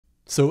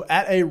So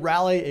at a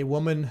rally, a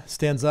woman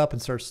stands up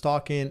and starts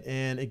talking,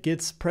 and it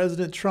gets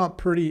President Trump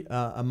pretty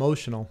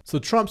emotional. So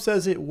Trump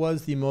says it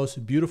was the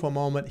most beautiful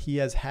moment he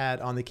has had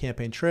on the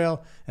campaign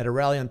trail. At a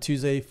rally on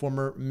Tuesday,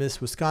 former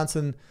Miss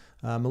Wisconsin,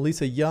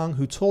 Melissa Young,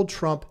 who told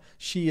Trump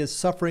she is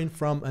suffering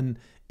from an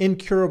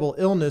incurable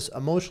illness,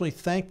 emotionally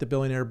thanked the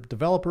billionaire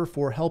developer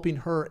for helping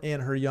her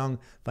and her young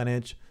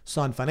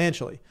son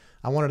financially.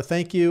 "I wanted to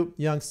thank you,"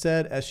 Young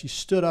said as she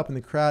stood up in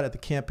the crowd at the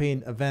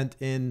campaign event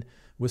in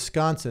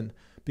Wisconsin,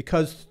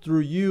 "because through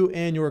you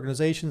and your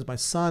organizations, my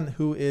son,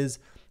 who is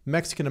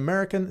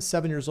Mexican-American,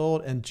 7 years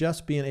old, and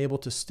just being able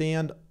to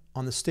stand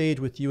on the stage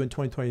with you in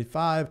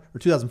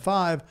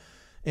 2005,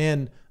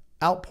 and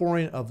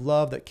outpouring of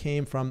love that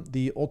came from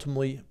the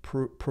ultimately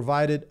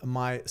provided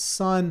my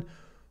son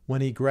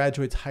when he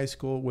graduates high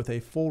school with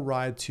a full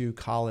ride to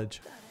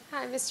college."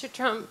 Hi, Mr.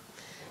 Trump.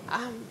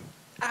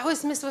 I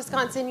was Miss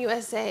Wisconsin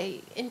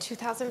USA in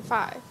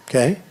 2005.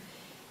 Okay.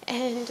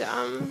 And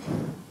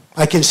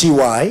I can see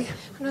why.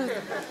 no,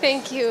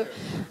 thank you.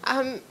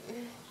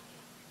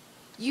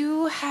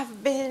 You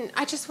have been,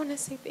 I just want to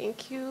say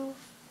thank you.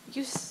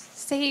 You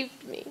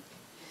saved me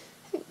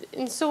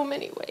in so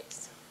many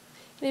ways.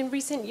 And in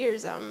recent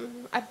years,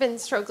 I've been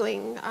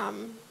struggling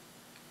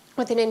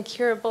with an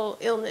incurable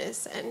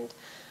illness, and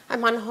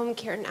I'm on home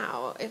care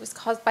now. It was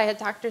caused by a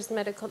doctor's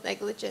medical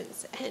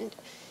negligence. And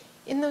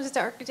in those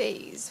dark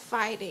days,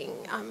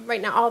 fighting,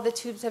 right now all the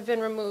tubes have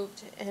been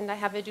removed, and I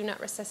have a do not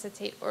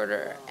resuscitate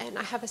order, and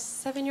I have a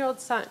 7-year-old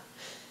son.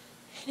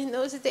 And in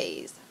those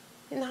days,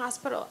 in the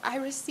hospital, I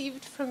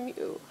received from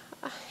you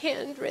a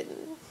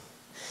handwritten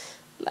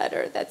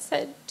letter that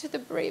said, "To the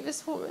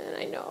bravest woman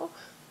I know."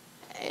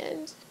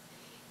 And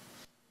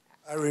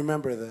I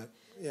remember that.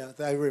 Yeah,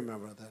 I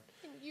remember that.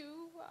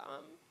 you,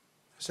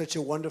 Such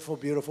a wonderful,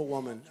 beautiful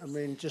woman. I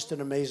mean, just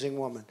an amazing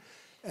woman.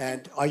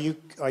 And are you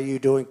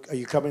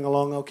coming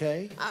along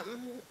okay?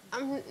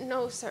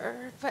 no,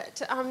 sir,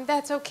 but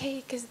that's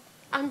okay, because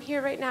I'm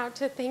here right now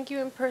to thank you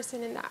in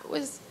person, and that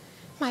was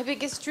my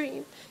biggest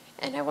dream.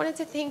 And I wanted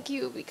to thank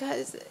you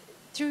because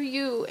through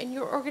you and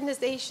your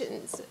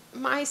organizations,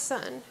 my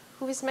son,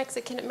 who is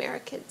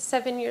Mexican-American,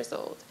 7 years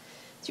old,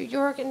 through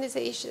your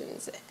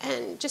organizations,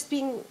 and just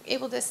being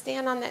able to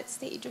stand on that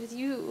stage with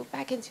you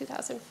back in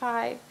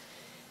 2005,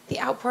 the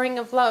outpouring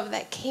of love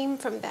that came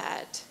from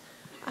that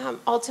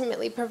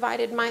ultimately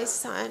provided my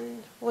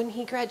son, when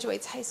he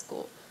graduates high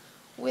school,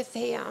 with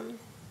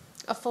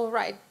a full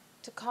ride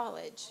to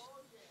college.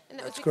 And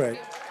that That's was great.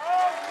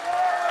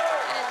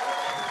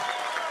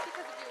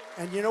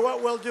 And you know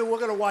what we'll do? We're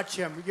going to watch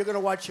him. You're going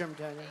to watch him,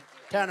 Tana.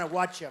 Tana,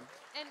 watch him.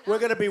 We're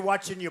going to be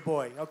watching your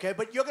boy, okay?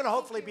 But you're going to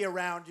hopefully be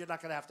around. You're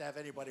not going to have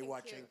anybody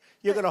watching.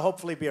 You're going to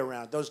hopefully be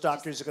around. Those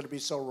doctors are going to be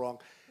so wrong.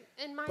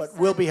 But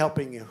we'll be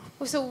helping you.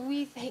 So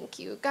we thank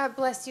you. God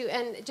bless you.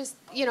 And just,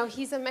 you know,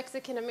 he's a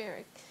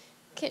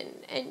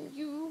Mexican-American. And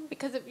you,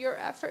 because of your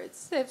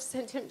efforts, have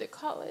sent him to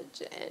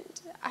college. And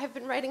I've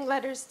been writing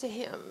letters to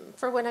him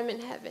for when I'm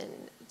in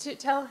heaven to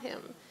tell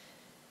him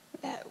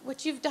that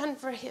what you've done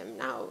for him,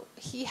 now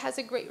he has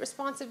a great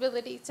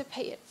responsibility to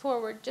pay it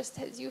forward, just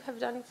as you have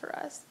done for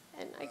us.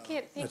 And I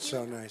can't thank you. That's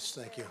so nice.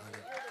 Thank you,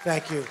 honey.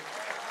 Thank you.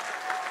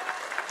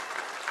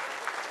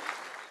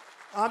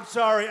 I'm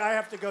sorry. I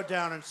have to go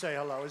down and say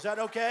hello. Is that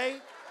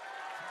okay?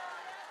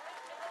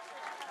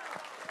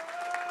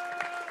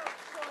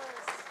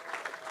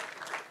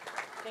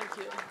 Thank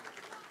you.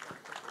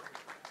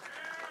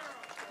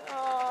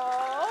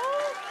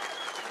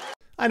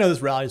 I know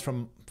this rally is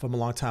from a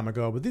long time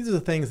ago, but these are the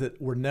things that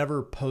were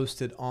never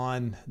posted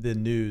on the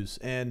news.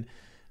 And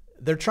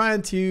they're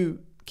trying to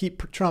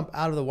keep Trump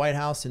out of the White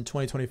House in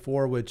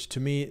 2024, which to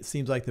me it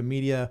seems like the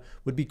media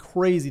would be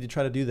crazy to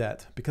try to do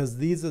that, because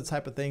these are the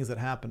type of things that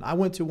happen. I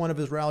went to one of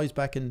his rallies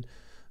back in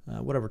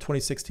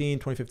 2016,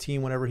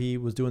 2015, whenever he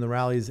was doing the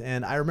rallies.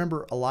 And I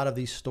remember a lot of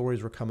these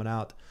stories were coming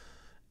out.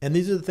 And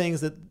these are the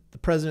things that the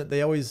president,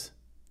 they always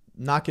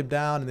knock him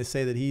down and they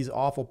say that he's an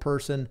awful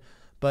person.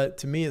 But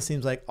to me, it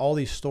seems like all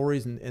these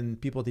stories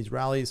and people at these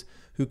rallies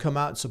who come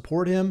out and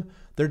support him,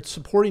 they're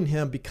supporting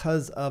him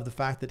because of the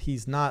fact that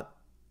he's not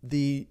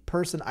the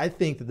person I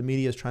think that the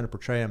media is trying to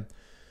portray him.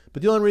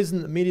 But the only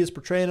reason the media is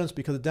portraying him is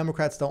because the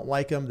Democrats don't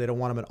like him. They don't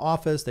want him in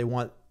office. They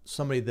want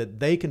somebody that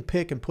they can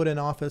pick and put in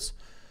office.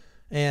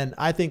 And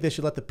I think they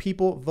should let the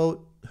people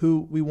vote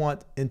who we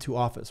want into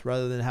office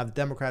rather than have the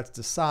Democrats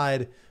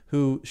decide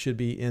who should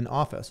be in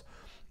office.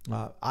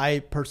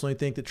 I personally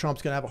think that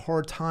Trump's going to have a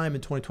hard time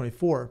in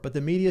 2024, but the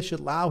media should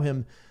allow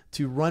him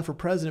to run for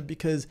president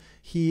because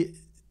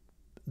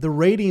the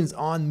ratings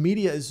on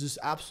media is just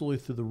absolutely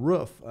through the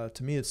roof.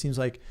 To me, it seems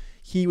like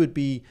he would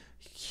be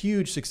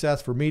huge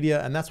success for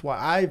media, and that's why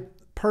I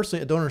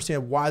personally don't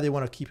understand why they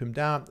want to keep him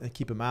down and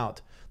keep him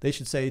out. They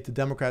should say to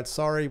Democrats,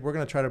 sorry, we're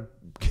going to try to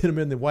get him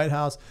in the White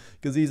House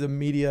because he's a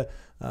media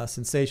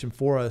sensation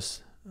for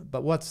us.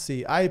 But we'll have to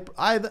see.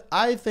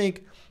 I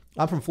think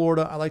I'm from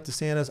Florida. I like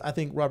DeSantis. I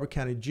think Robert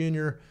Kennedy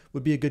Jr.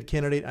 would be a good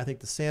candidate. I think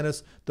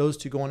DeSantis, those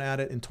two going at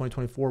it in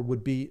 2024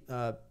 would be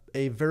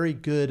a very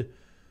good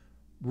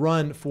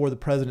run for the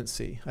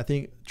presidency. I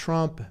think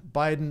Trump,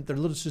 Biden,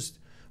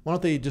 why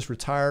don't they just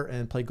retire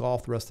and play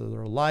golf the rest of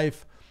their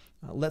life?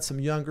 Let some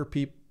younger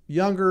people,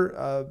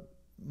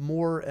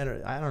 more,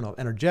 I don't know,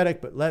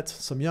 energetic, but let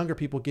some younger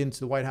people get into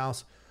the White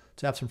House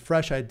to have some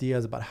fresh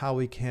ideas about how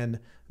we can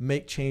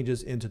make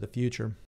changes into the future.